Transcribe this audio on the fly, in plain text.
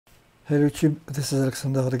Hello YouTube, this is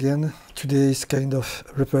Alexander again. Today is kind of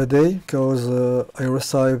repair day because I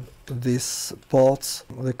received these parts.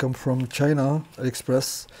 They come from China,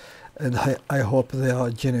 AliExpress, and I hope they are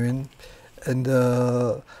genuine. And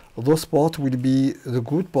those parts will be the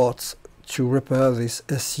good parts to repair this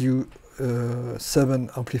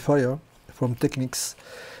SU-7 amplifier from Technics.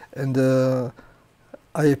 And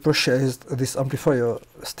I purchased this amplifier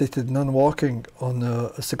stated non-working on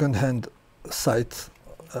a second-hand site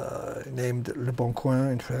named Le Bon Coin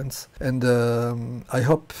in France, and I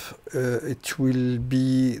hope it will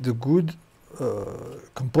be the good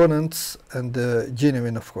components and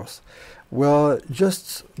genuine, of course. Well,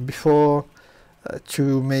 just before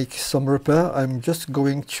to make some repair, I'm just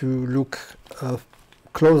going to look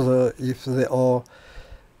closer if they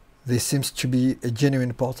seems to be a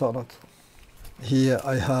genuine part or not. Here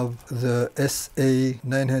I have the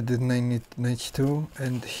SA992,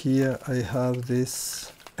 and here I have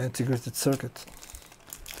this integrated circuit,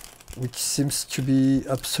 which seems to be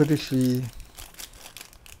absolutely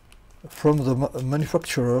from the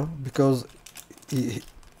manufacturer, because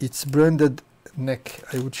it's branded neck.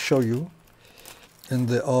 I would show you, and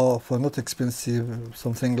they are for not expensive,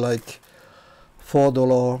 something like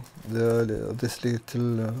 $4 this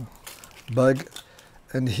little bag.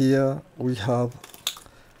 And here we have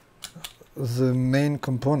the main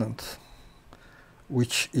component,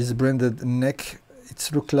 which is branded neck.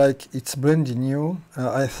 It looks like it's brand new.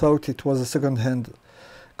 I thought it was a second-hand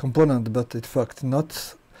component, but in fact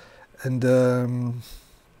not. And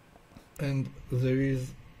there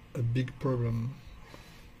is a big problem.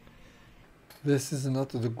 This is not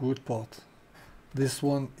the good part. This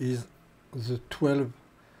one is the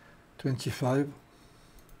 1225.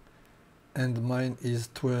 And mine is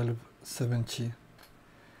 1270.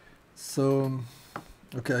 So,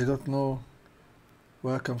 okay, I don't know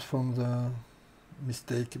where comes from the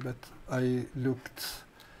mistake, but I looked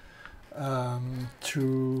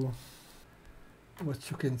to what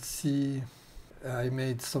you can see. I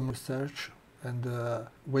made some research, and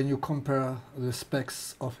when you compare the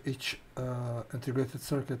specs of each integrated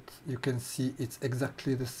circuit, you can see it's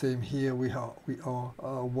exactly the same. Here we are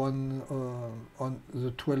one on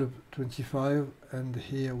the 1225, and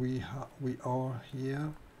here we are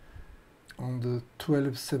here on the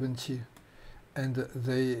 1270, and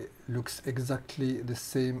they looks exactly the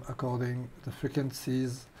same according the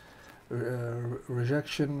frequencies,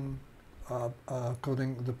 rejection,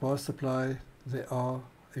 according the power supply. They are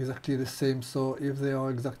exactly the same. So if they are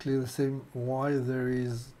exactly the same, why there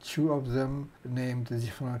is two of them named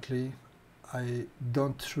differently? I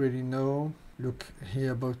don't really know. Look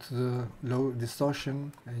here about the low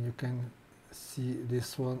distortion, and you can see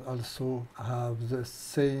this one also have the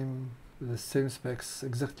same specs,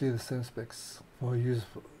 exactly the same specs for use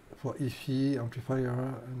for EFI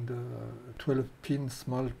amplifier, and 12-pin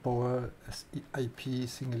small power SIP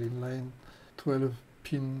single inline,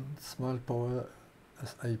 12-pin small power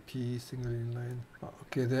SIP single inline.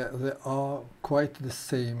 Okay, they are quite the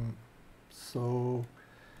same. So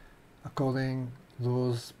according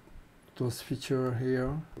those features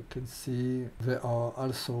here, you can see they are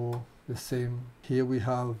also the same. Here we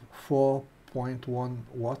have 4.1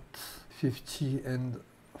 watts, 50 and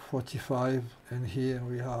 45, and here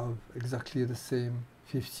we have exactly the same,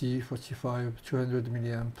 50, 45, 200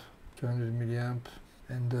 milliamp,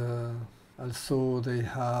 and also they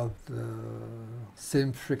have the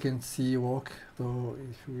same frequency work. So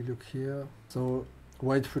if we look here, so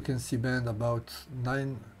wide frequency band about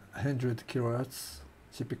 900 kilohertz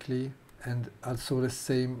typically, and also the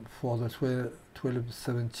same for the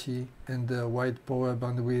 1270, and the wide power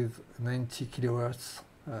bandwidth 90 kilohertz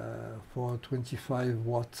for 25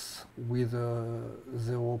 watts with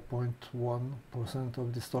 0.1%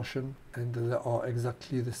 of distortion, and they are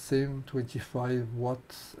exactly the same, 25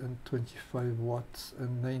 watts and 25 watts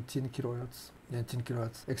and 19 kilohertz.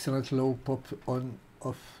 Excellent low pop on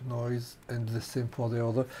off noise, and the same for the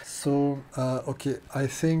other. So okay, I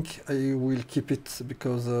think I will keep it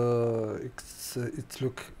because it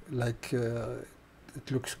looks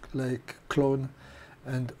like clone,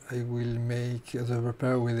 and I will make the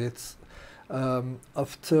repair with it.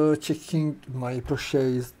 After checking my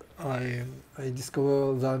purchase, I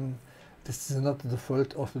discovered that this is not the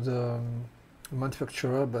fault of the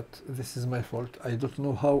manufacturer, but this is my fault. I don't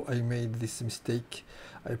know how I made this mistake.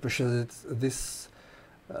 I purchased this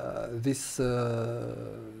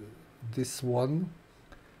one,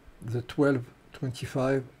 the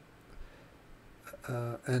 1225,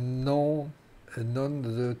 and non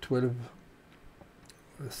the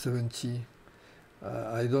 1270.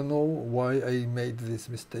 I don't know why I made this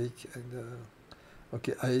mistake, and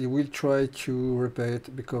Okay, I will try to repair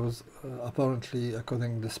it because apparently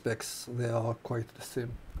according to the specs they are quite the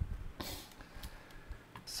same.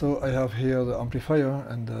 So I have here the amplifier,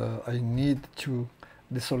 and I need to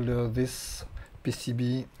desolder this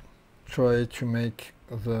PCB, try to make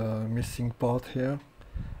the missing part here,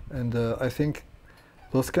 and I think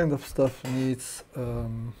those kind of stuff needs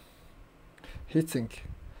heatsink,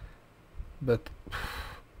 but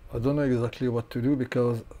I don't know exactly what to do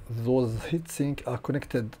because those heatsink are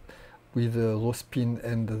connected with those pin,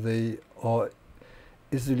 and they are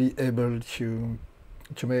easily able to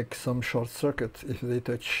make some short circuit if they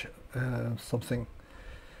touch something.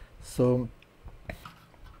 So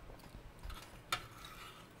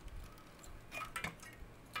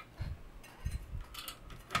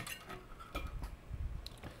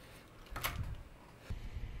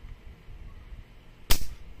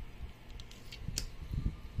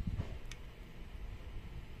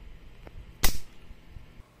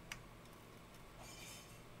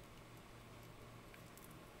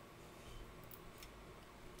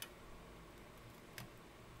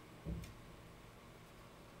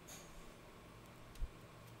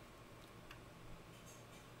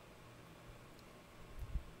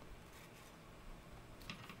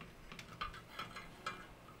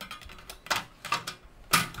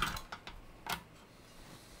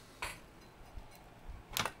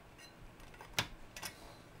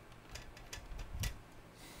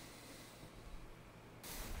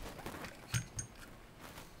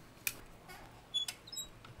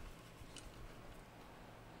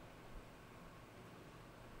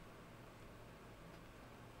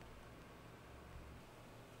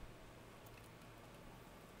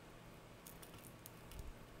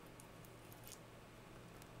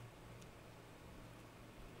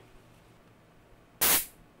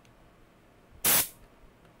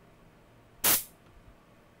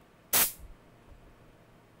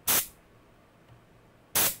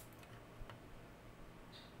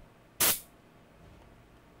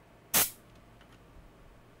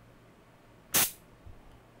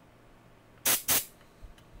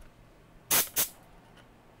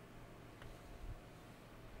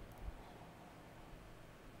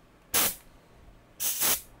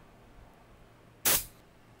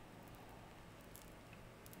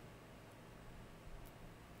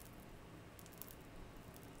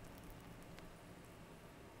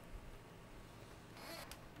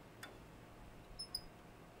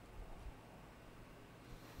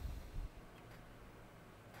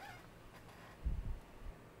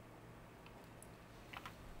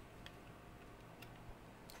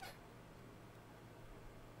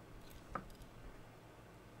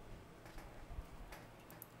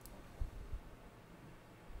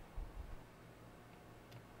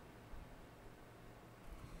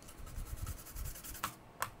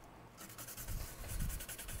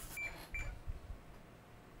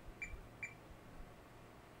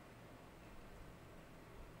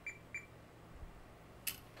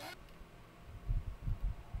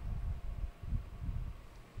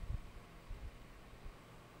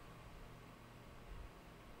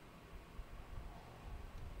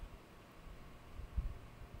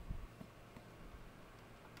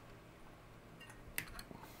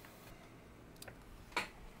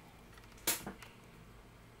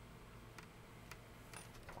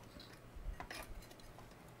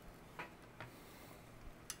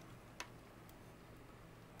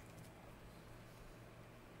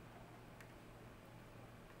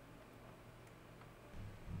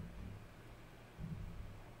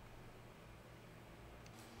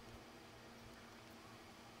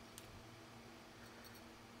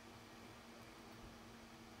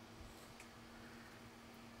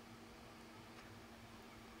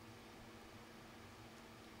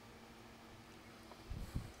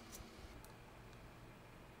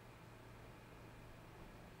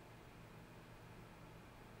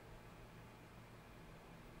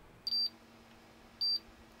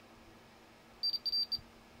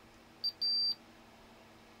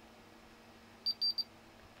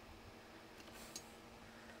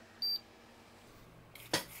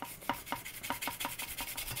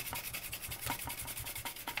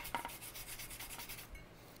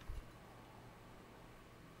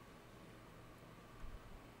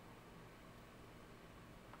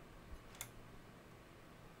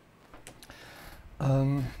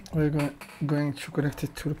we're going to connect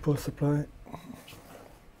it to the power supply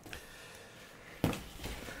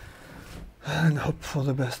and hope for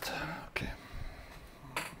the best. Okay.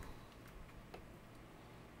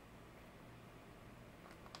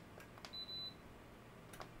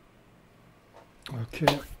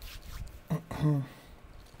 Okay.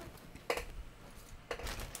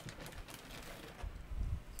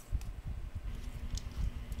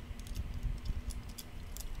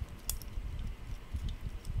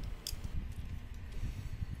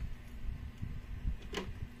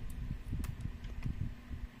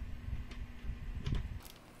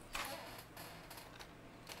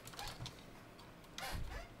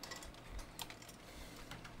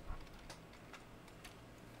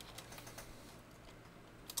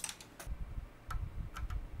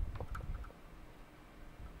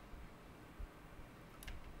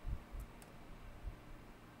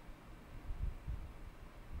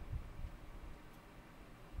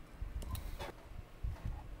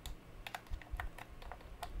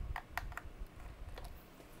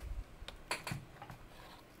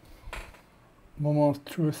 Moment of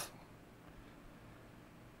truth.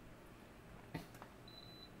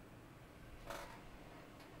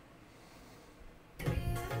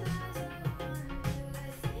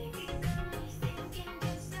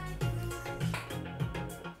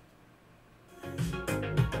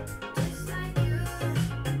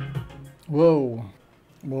 Whoa,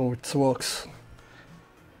 whoa, it works.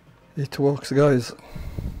 It works, guys.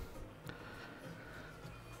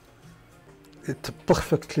 It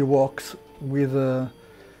perfectly works with the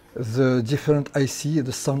different IC.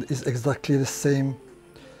 The sound is exactly the same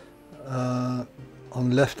on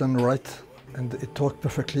left and right, and it worked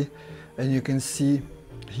perfectly. And you can see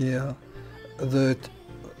here I will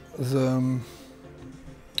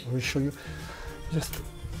show you. Just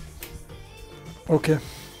okay.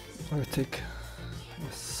 I will take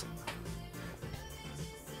yes.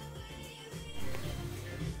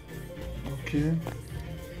 Okay.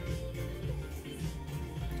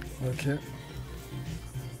 Okay.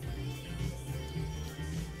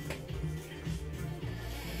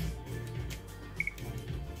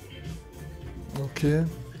 Okay.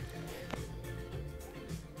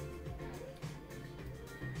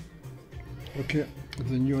 Okay.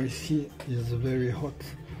 The new IC is very hot.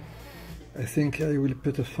 I think I will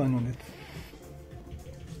put a fan on it.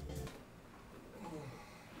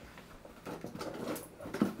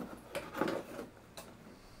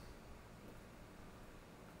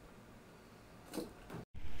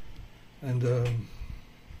 And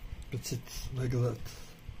put it like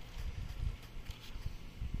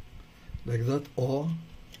that, or,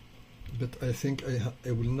 but I think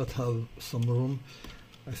I will not have some room.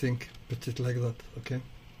 I think put it like that, okay?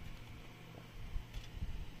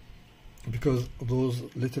 Because those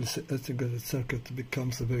little integrated circuit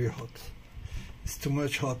becomes very hot. It's too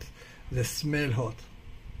much hot. They smell hot.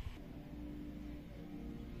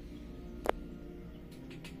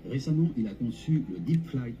 Récemment, il a conçu le Deep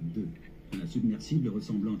Flight 2, un submersible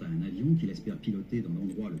ressemblant à un avion qu'il espère piloter dans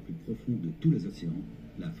l'endroit le plus profond de tous les océans,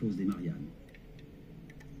 la fosse des Mariannes.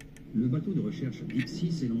 Le bateau de recherche Deep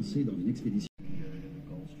Sea s'est lancé dans une expédition.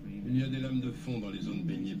 Il y a des lames de fond dans les zones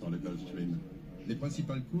baignées par le Gulf Stream. Les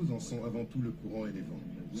principales causes en sont avant tout le courant et les vents,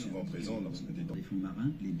 souvent présents lorsque Dans les fonds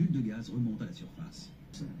marins, les bulles de gaz remontent à la surface.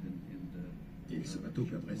 Et ce bateau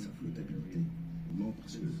perdrait sa flottabilité,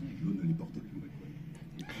 parce que l'eau ne les portait plus.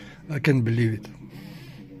 I can't believe it.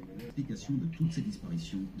 Explication de toutes ces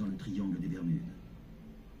disparitions dans le triangle des Bermudes.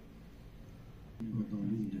 Pendant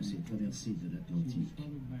l'une de ces traversées de l'Atlantique,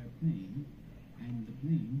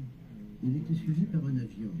 il était suivi par un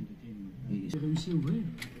avion et il a réussi à ouvrir.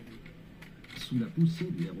 Sous la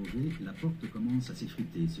poussée du ROV, la porte commence à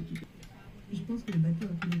s'effriter, ce qui... Je pense que le bateau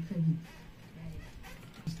a coulé très vite.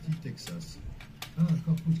 Steve, Texas. Ah,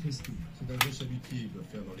 Corpus Christi. C'est un gros chalutier, il doit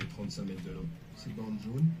faire dans les 35 mètres de long. Ces bandes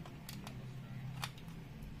jaunes.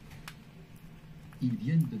 Ils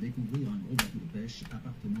viennent de découvrir un gros bateau de pêche,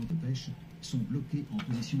 appartement de pêche, sont bloqués en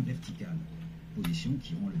position verticale. Position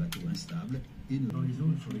qui rend le bateau instable et ne... Dans les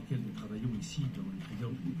zones sur lesquelles nous travaillons ici, dans les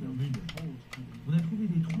triangles des Bermudes, on a trouvé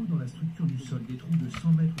des trous dans la structure du sol, des trous de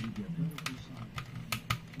 100 mètres de diamètre.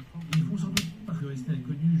 Ils vont sans doute pas rester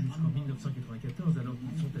inconnus jusqu'en 1994, alors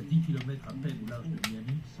qu'ils sont à 10 km à peine au large de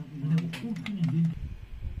Miami. Nous n'avons aucune idée.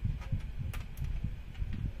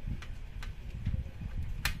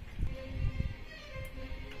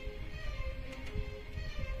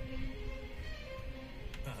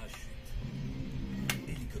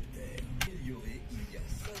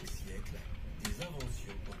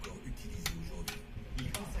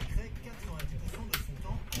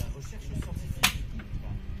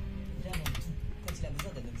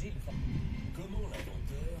 Comment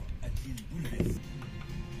l'inventeur a-t-il bouleversé?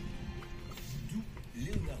 D'où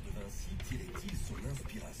Léonard de Vinci tirait-il son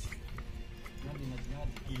inspiration?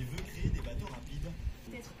 Il veut créer des bateaux rapides.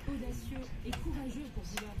 Être audacieux et courageux pour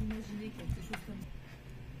pouvoir imaginer quelque chose comme ça.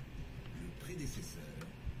 Le prédécesseur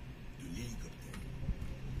de l'hélicoptère.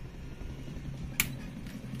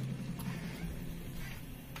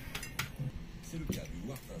 C'est le cas du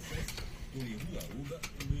Loire Princesse, dont les roues à aubes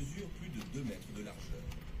mesurent plus de 2 mètres de largeur.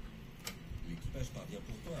 L'équipage parvient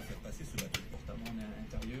pourtant à faire passer ce bateau. Notamment on est à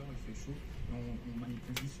l'intérieur, il fait chaud, et on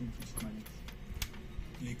manipule juste une petite manette.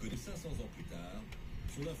 Les connaît 500 ans plus tard,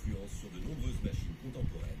 son influence sur de nombreuses machines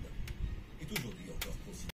contemporaines est aujourd'hui encore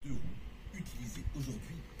considérée de roues utilisées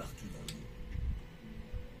aujourd'hui partout dans le monde.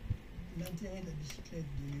 L'intérêt de la bicyclette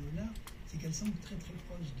de Léonard, c'est qu'elle semble très très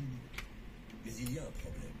proche de nous. Mais il y a un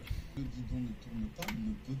problème. Le guidon ne tourne pas,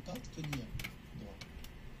 ne peut pas tenir droit.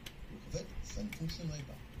 Donc en fait, ça ne fonctionnerait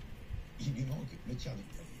pas. Il lui manque le tiers de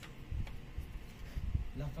taille.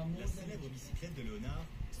 La célèbre bicyclette de Léonard,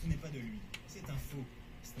 ce n'est pas de lui, c'est un faux.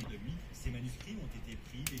 De lui, ces manuscrits ont été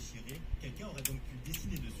pris, déchirés. Quelqu'un aurait donc pu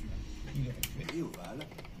dessiner dessus. Et ovale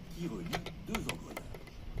qui relie deux engrenages.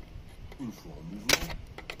 Une fois en mouvement,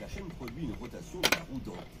 la chaîne produit une rotation de la roue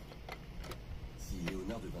dentée. Si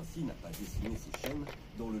Léonard de Vinci n'a pas dessiné ces chaînes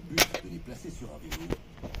dans le but de les placer sur un vélo,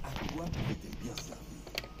 à quoi pourrait-elle bien servir?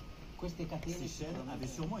 Ces chaînes avaient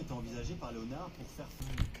sûrement été envisagées par Léonard pour faire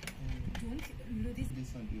Donc, le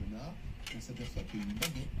dessin de Léonard, on s'aperçoit qu'il y a une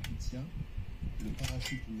baguette qui tient le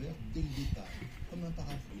parachute ouvert dès le départ, comme un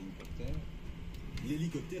parachute. L'hélicoptère.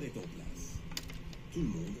 L'hélicoptère est en place. Tout le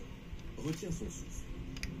monde retient son souffle.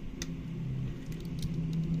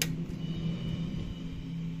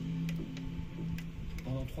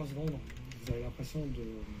 Pendant 3 secondes, vous avez l'impression de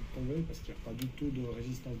tomber parce qu'il n'y a pas du tout de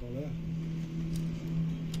résistance dans l'air.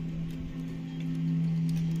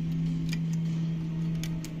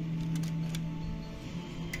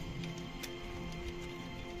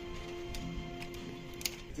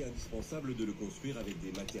 C'est indispensable de le construire avec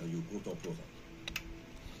des matériaux contemporains.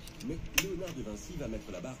 Mais Léonard de Vinci va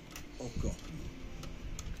mettre la barre encore plus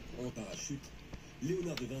haut. En parachute,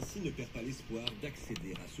 Léonard de Vinci ne perd pas l'espoir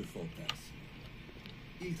d'accéder à ce fantasme.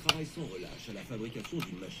 Il travaille sans relâche à la fabrication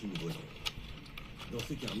d'une machine volante. Dans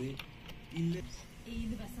ses carnets, il laisse... Et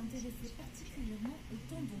il va s'intéresser particulièrement au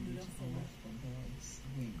tendon de leur cerveau.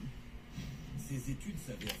 Ses études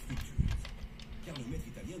s'avèrent fructueuses, car le maître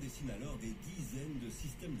italien dessine alors des dizaines de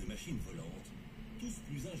systèmes de machines volantes, tous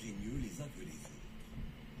plus ingénieux les uns que les autres.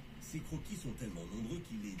 Ces croquis sont tellement nombreux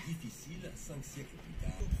qu'il est difficile, 5 siècles plus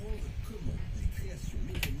tard, de comprendre comment les créations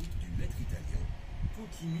mécaniques du maître italien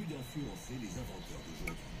continuent d'influencer les inventeurs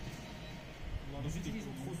d'aujourd'hui. Nous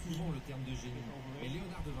utilisons trop souvent le terme de génie, mais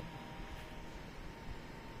Léonard de Vinci...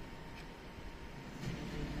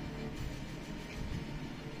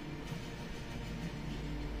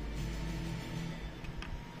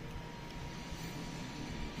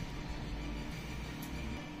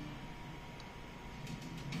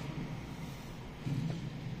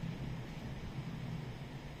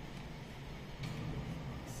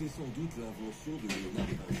 C'est sans doute l'invention de Léonard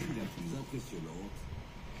de Vinci la plus impressionnante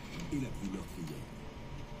et la plus meurtrière.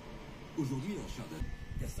 Aujourd'hui, en char d'avion,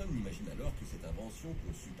 personne n'imagine alors que cette invention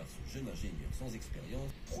conçue par ce jeune ingénieur sans expérience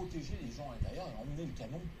protéger les gens à l'intérieur et emmener le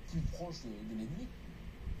canon plus proche de l'ennemi.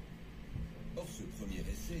 Or, ce premier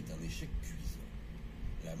essai est un échec cuisant.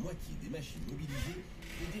 La moitié des machines mobilisées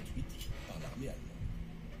est détruite par l'armée allemande.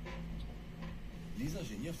 Les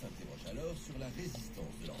ingénieurs s'interrogent alors sur la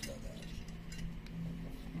résistance de leur blindage.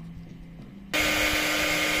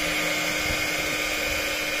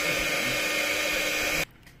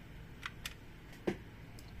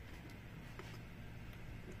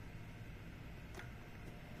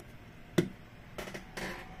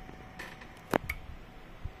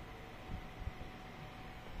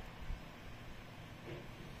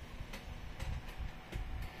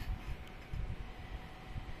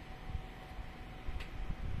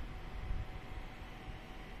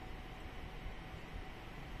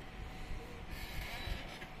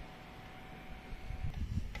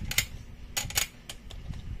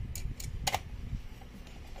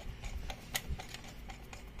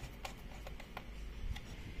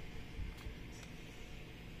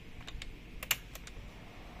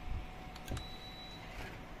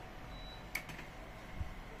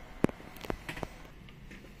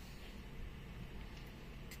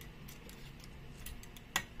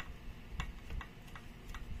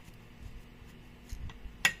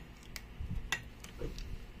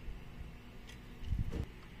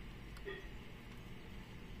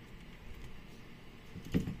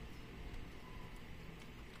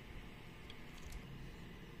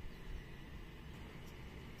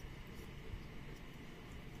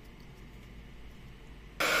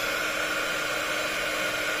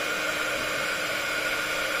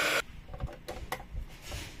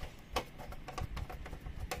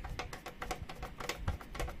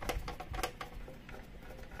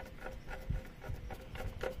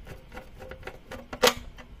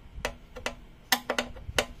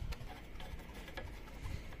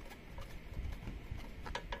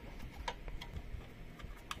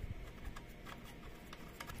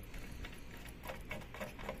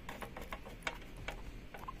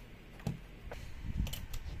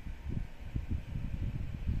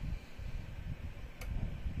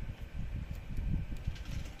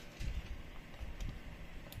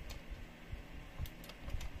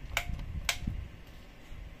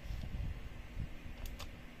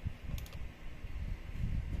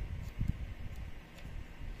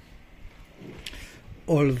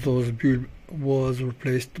 All those bulbs was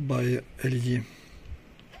replaced by LED.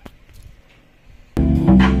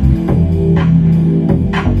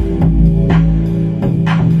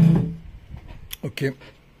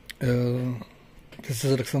 This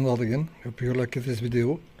is Alexander again. Hope you like this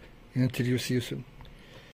video and until you see you soon.